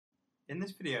In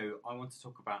this video, I want to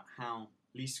talk about how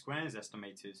least squares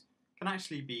estimators can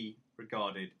actually be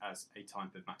regarded as a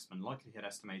type of maximum likelihood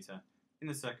estimator in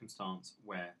the circumstance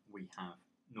where we have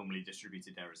normally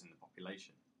distributed errors in the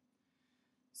population.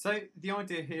 So the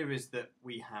idea here is that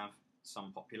we have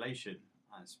some population,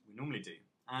 as we normally do,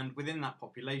 and within that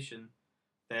population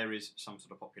there is some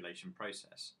sort of population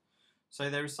process. So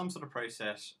there is some sort of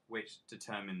process which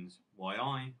determines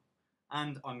yi,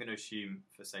 and I'm going to assume,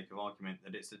 for sake of argument,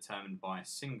 that it's determined by a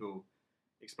single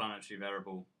explanatory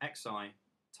variable xi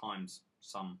times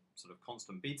some sort of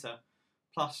constant beta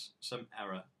plus some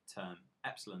error term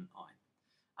epsilon I.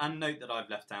 And note that I've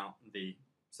left out the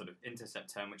sort of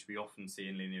intercept term which we often see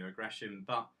in linear regression,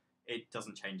 but it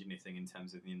doesn't change anything in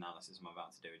terms of the analysis I'm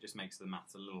about to do. It just makes the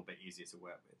maths a little bit easier to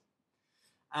work with.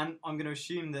 And I'm going to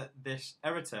assume that this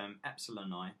error term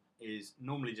epsilon I is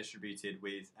normally distributed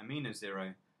with a mean of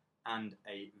 0 and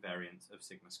a variance of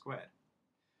sigma squared.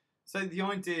 So the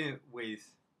idea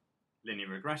with linear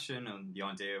regression and the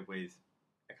idea with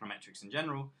econometrics in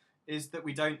general is that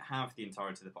we don't have the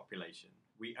entirety of the population.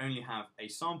 We only have a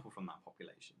sample from that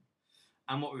population.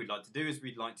 And what we would like to do is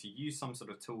we'd like to use some sort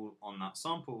of tool on that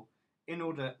sample in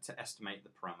order to estimate the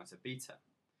parameter beta.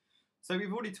 So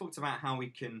we've already talked about how we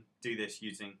can do this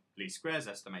using least squares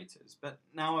estimators, but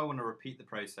now I want to repeat the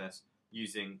process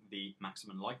using the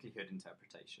maximum likelihood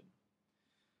interpretation.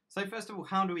 So first of all,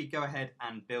 how do we go ahead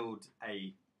and build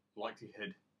a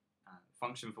likelihood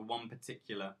function for one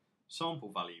particular sample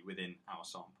value within our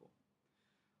sample?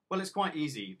 Well, it's quite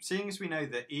easy. Seeing as we know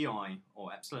that EI,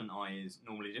 or epsilon I, is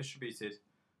normally distributed,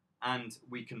 and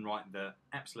we can write that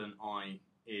epsilon I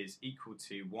is equal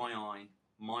to yi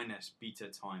minus beta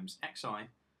times xi,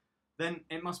 then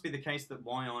it must be the case that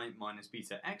yi minus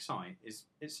beta xi is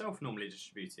itself normally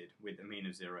distributed with a mean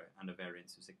of 0 and a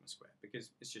variance of sigma squared, because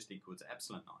it's just equal to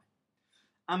epsilon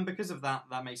I. And because of that,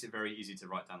 that makes it very easy to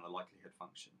write down the likelihood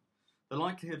function. The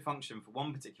likelihood function for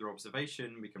one particular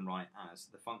observation we can write as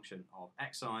the function of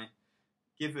xi,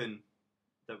 given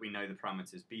that we know the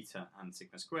parameters beta and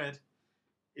sigma squared,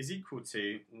 is equal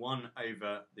to 1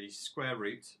 over the square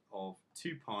root of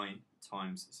 2 pi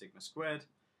times sigma squared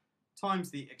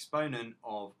times the exponent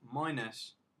of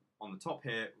minus, on the top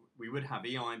here, we would have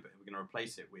EI, but we're going to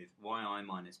replace it with yi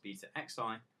minus beta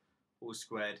xi, all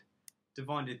squared,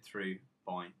 divided through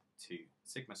by 2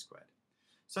 sigma squared.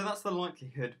 So that's the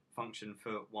likelihood function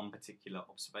for one particular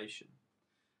observation.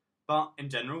 But in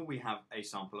general, we have a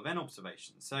sample of n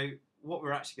observations. So what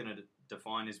we're actually going to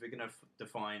define is we're going to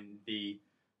define the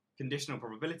conditional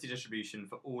probability distribution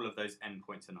for all of those n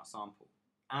points in our sample.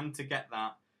 And to get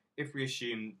that, if we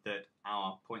assume that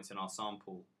our points in our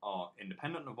sample are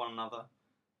independent of one another,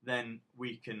 then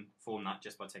we can form that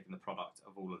just by taking the product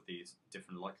of all of these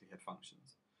different likelihood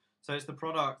functions. So it's the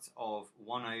product of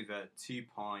 1 over 2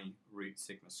 pi root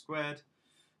sigma squared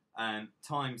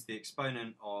times the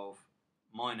exponent of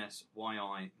minus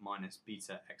yi minus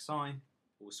beta xi,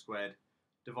 all squared,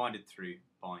 divided through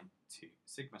by 2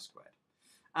 sigma squared.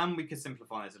 And we could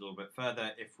simplify this a little bit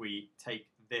further if we take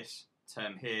this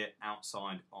term here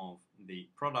outside of the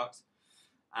product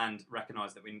and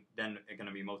recognise that we then are going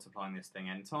to be multiplying this thing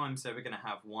n times. So we're going to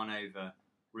have 1 over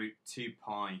root 2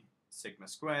 pi sigma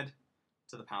squared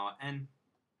to the power n,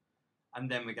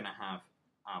 and then we're going to have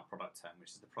our product term, which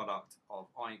is the product of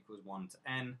I equals 1 to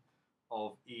n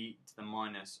of e to the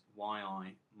minus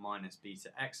yi minus beta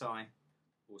xi,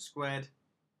 all squared,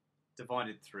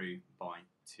 divided through by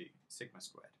 2 sigma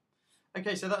squared.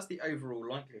 Okay, so that's the overall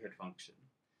likelihood function.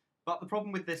 But the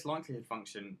problem with this likelihood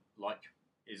function, like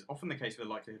is often the case with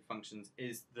likelihood functions,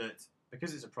 is that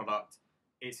because it's a product,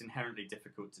 it's inherently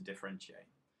difficult to differentiate.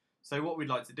 So what we'd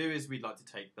like to do is we'd like to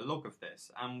take the log of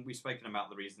this, and we've spoken about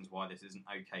the reasons why this is an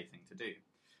okay thing to do.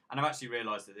 And I've actually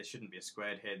realised that this shouldn't be a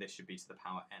squared here, this should be to the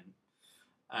power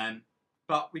n.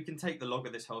 But we can take the log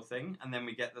of this whole thing, and then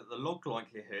we get that the log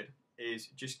likelihood is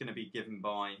just going to be given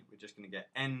by, we're just going to get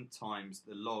n times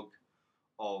the log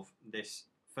of this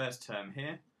first term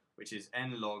here, which is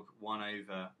n log 1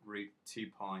 over root 2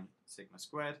 pi sigma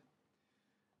squared.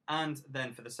 And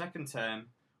then for the second term,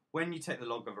 when you take the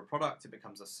log of a product, it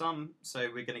becomes a sum. So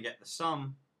we're going to get the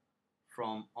sum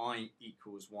from I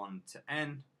equals 1 to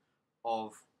n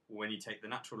of, when you take the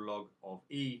natural log of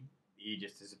e, the e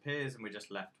just disappears, and we're just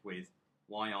left with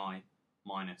yi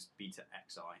minus beta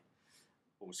xi,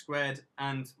 all squared.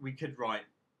 And we could write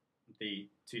the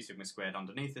 2 sigma squared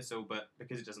underneath this all, but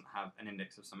because it doesn't have an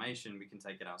index of summation, we can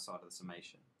take it outside of the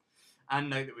summation. And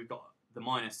note that we've got the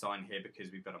minus sign here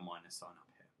because we've got a minus sign up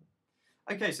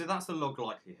here. Okay, so that's the log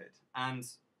likelihood, and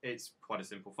it's quite a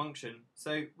simple function,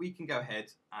 so we can go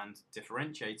ahead and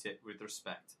differentiate it with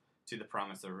respect to the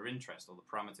parameter of interest, or the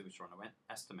parameter we're trying to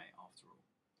estimate after all.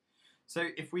 So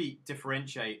if we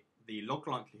differentiate the log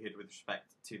likelihood with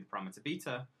respect to the parameter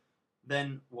beta,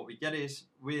 then what we get is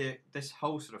this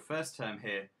whole sort of first term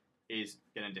here is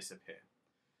going to disappear.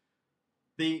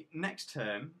 The next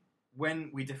term,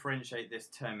 when we differentiate this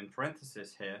term in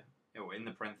parenthesis here, or in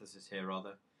the parenthesis here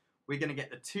rather, we're going to get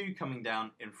the 2 coming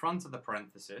down in front of the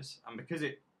parenthesis, and because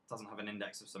it doesn't have an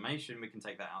index of summation, we can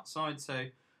take that outside, so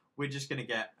we're just going to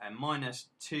get a minus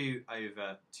 2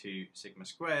 over 2 sigma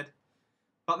squared.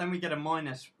 But then we get a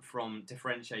minus from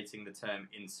differentiating the term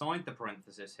inside the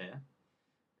parenthesis here,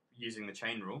 using the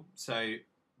chain rule. So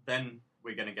then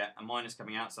we're going to get a minus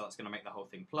coming out, so that's going to make the whole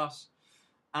thing plus.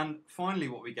 And finally,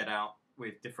 what we get out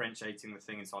with differentiating the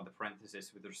thing inside the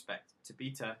parenthesis with respect to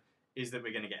beta is that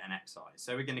we're going to get an xi.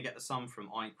 So we're going to get the sum from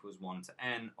I equals 1 to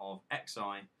n of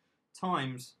xi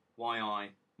times yi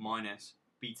minus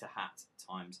beta hat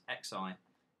times xi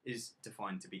is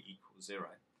defined to be equal 0.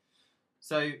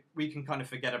 So we can kind of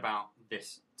forget about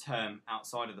this term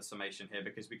outside of the summation here,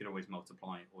 because we could always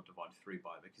multiply or divide through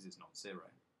by it because it's not 0.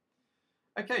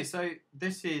 Okay, so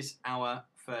this is our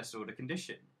first order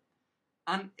condition.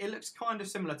 And it looks kind of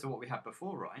similar to what we had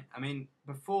before, right? I mean,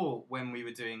 before, when we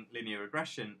were doing linear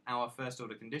regression, our first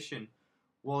order condition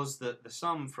was that the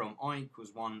sum from I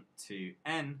equals 1 to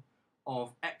n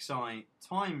of xi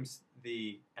times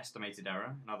the estimated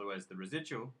error, in other words, the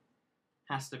residual,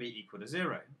 has to be equal to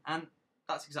 0. And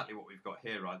that's exactly what we've got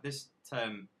here, right? This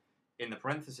term in the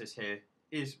parenthesis here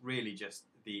is really just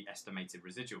the estimated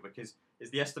residual, because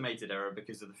it's the estimated error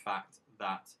because of the fact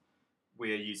that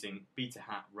we are using beta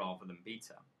hat rather than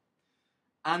beta.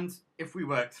 And if we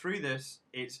work through this,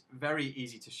 it's very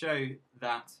easy to show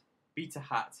that beta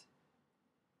hat,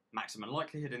 maximum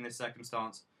likelihood in this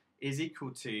circumstance, is equal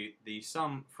to the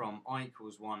sum from I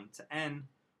equals 1 to n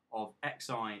of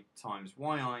xi times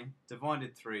yi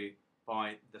divided through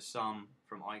by the sum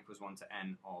from I equals 1 to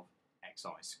n of xi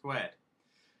squared.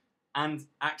 And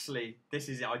actually, this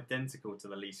is identical to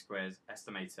the least squares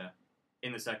estimator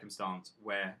in the circumstance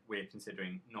where we're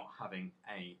considering not having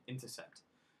an intercept.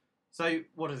 So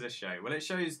what does this show? Well, it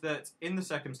shows that in the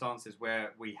circumstances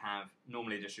where we have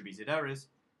normally distributed errors,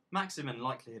 maximum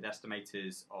likelihood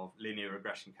estimators of linear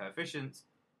regression coefficients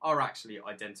are actually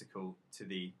identical to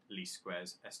the least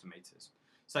squares estimators.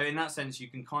 So in that sense, you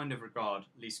can kind of regard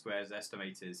least squares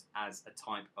estimators as a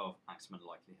type of maximum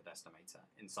likelihood estimator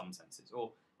in some senses,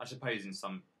 or I suppose in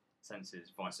some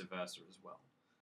senses vice versa as well.